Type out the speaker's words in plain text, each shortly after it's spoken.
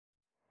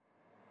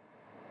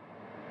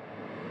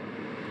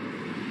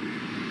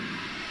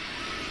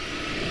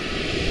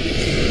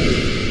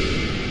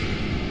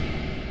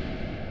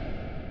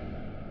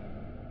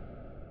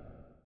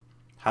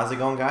How's it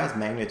going, guys?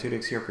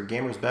 MagnitudeX here for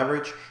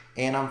GamersBeverage,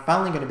 and I'm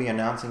finally going to be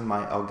announcing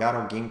my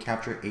Elgato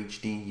GameCapture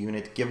HD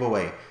unit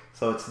giveaway.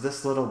 So it's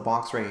this little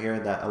box right here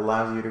that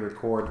allows you to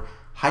record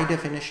high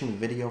definition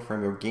video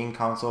from your game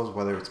consoles,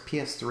 whether it's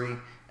PS3,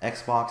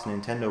 Xbox,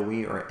 Nintendo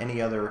Wii, or any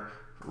other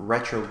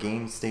retro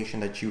game station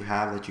that you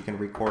have that you can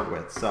record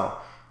with. So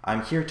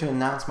I'm here to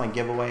announce my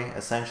giveaway.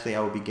 Essentially,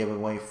 I will be giving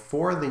away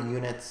 4 of the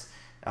units,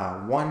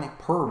 1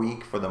 per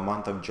week for the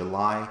month of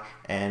July,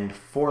 and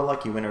 4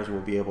 lucky winners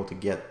will be able to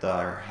get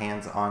their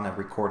hands on a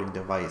recording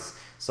device.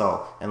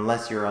 So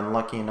unless you're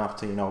unlucky enough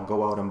to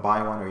go out and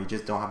buy one, or you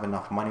just don't have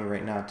enough money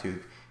right now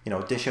to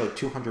dish out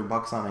 200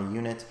 bucks on a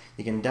unit,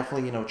 you can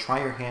definitely try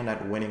your hand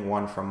at winning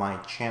one from my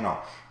channel.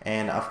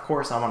 And of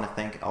course, I want to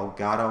thank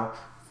Elgato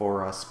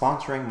for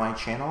sponsoring my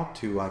channel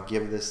to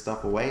give this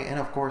stuff away, and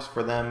of course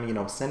for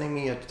them sending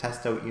me a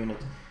test out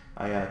unit.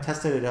 I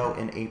tested it out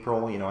in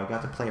April. I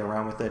got to play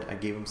around with it. I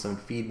gave them some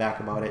feedback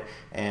about it,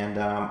 and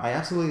I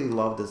absolutely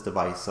love this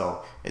device.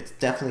 So it's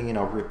definitely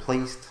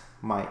replaced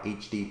my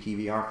HD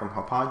PVR from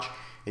Hauppauge.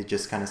 It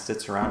just kind of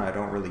sits around. I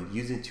don't really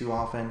use it too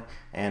often,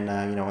 and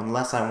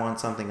unless I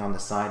want something on the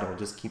side, I'll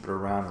just keep it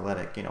around and let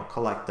it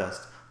collect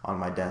dust on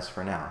my desk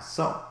for now.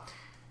 So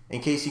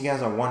in case you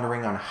guys are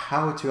wondering on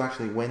how to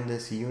actually win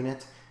this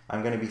unit,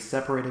 I'm going to be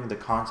separating the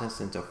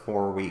contest into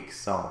 4 weeks.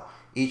 So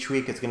each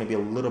week it's going to be a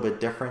little bit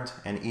different,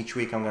 and each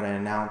week I'm going to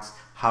announce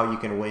how you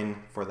can win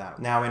for that.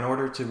 Now, in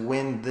order to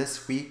win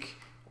this week,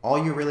 all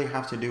you really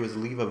have to do is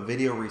leave a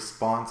video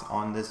response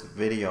on this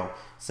video.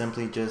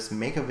 Simply just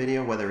make a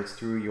video, whether it's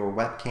through your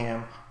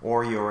webcam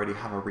or you already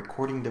have a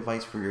recording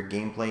device for your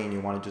gameplay and you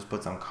want to just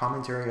put some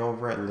commentary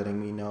over it, letting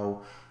me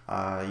know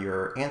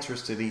your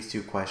answers to these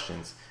 2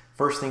 questions.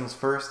 First things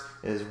first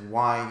is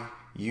why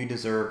you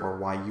deserve or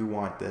why you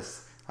want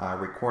this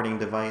recording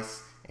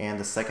device. And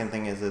the second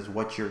thing is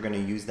what you're going to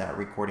use that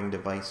recording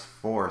device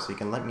for. So you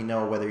can let me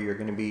know whether you're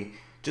going to be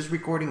just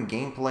recording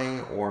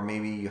gameplay, or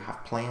maybe you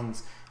have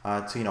plans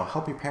to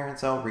help your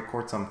parents out,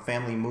 record some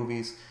family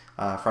movies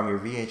from your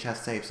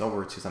VHS tapes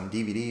over to some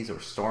DVDs, or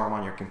store them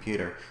on your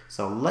computer.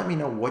 So let me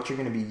know what you're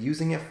going to be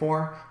using it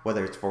for,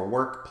 whether it's for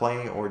work,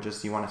 play, or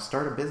just you want to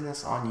start a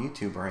business on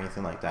YouTube or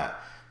anything like that.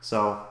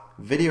 So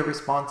video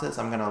responses,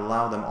 I'm going to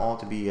allow them all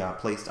to be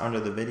placed under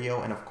the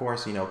video, and of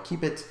course,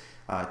 keep it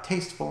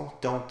tasteful.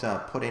 Don't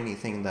put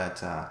anything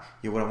that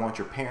you wouldn't want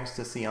your parents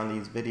to see on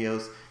these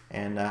videos.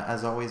 And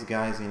as always,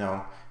 guys,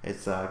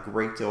 it's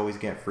great to always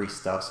get free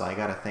stuff. So I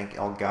gotta thank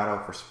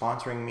Elgato for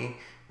sponsoring me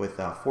with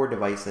 4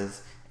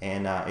 devices.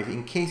 And if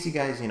in case you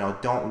guys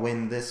don't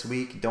win this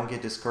week, don't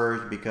get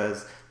discouraged,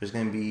 because there's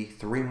going to be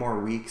 3 more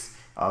weeks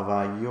of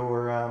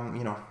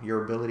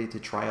your ability to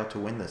try out to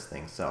win this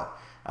thing. So,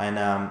 and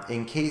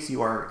in case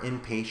you are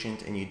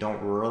impatient and you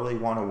don't really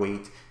want to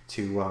wait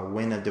to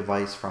win a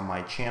device from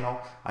my channel,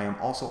 I am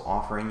also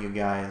offering you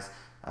guys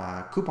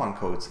coupon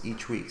codes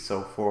each week.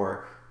 So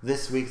for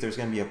this week, there's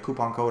going to be a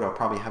coupon code. I'll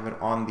probably have it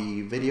on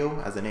the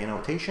video as an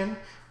annotation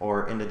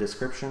or in the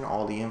description.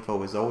 All the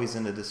info is always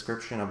in the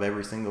description of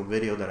every single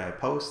video that I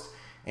post.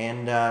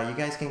 And you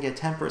guys can get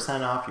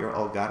 10% off your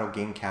Elgato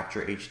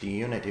GameCapture HD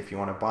unit if you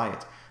want to buy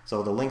it.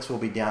 So the links will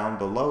be down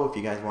below if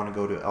you guys want to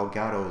go to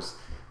Elgato's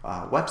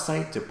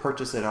website to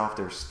purchase it off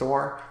their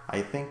store.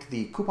 I think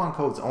the coupon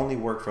codes only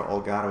work for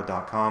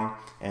Elgato.com,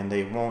 and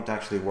they won't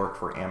actually work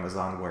for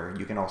Amazon, where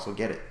you can also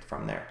get it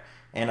from there.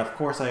 And of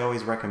course, I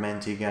always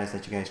recommend to you guys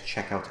that you guys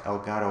check out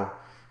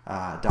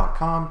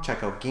Elgato.com,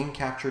 check out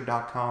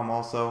GameCapture.com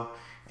also,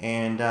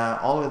 and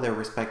all of their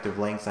respective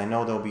links. I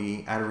know they'll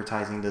be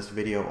advertising this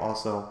video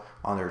also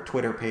on their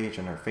Twitter page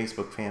and their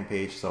Facebook fan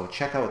page, so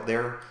check out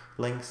their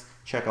links,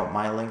 check out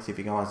my links if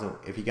you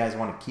guys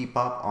want to keep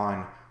up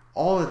on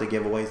all of the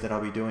giveaways that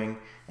I'll be doing,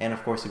 and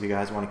of course if you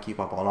guys want to keep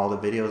up on all the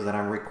videos that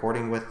I'm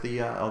recording with the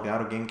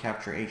Elgato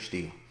GameCapture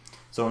HD.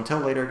 So until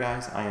later,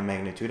 guys, I am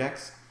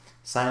MagnitudeX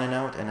signing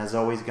out, and as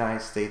always,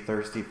 guys, stay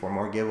thirsty for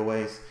more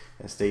giveaways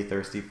and stay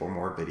thirsty for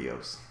more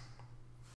videos.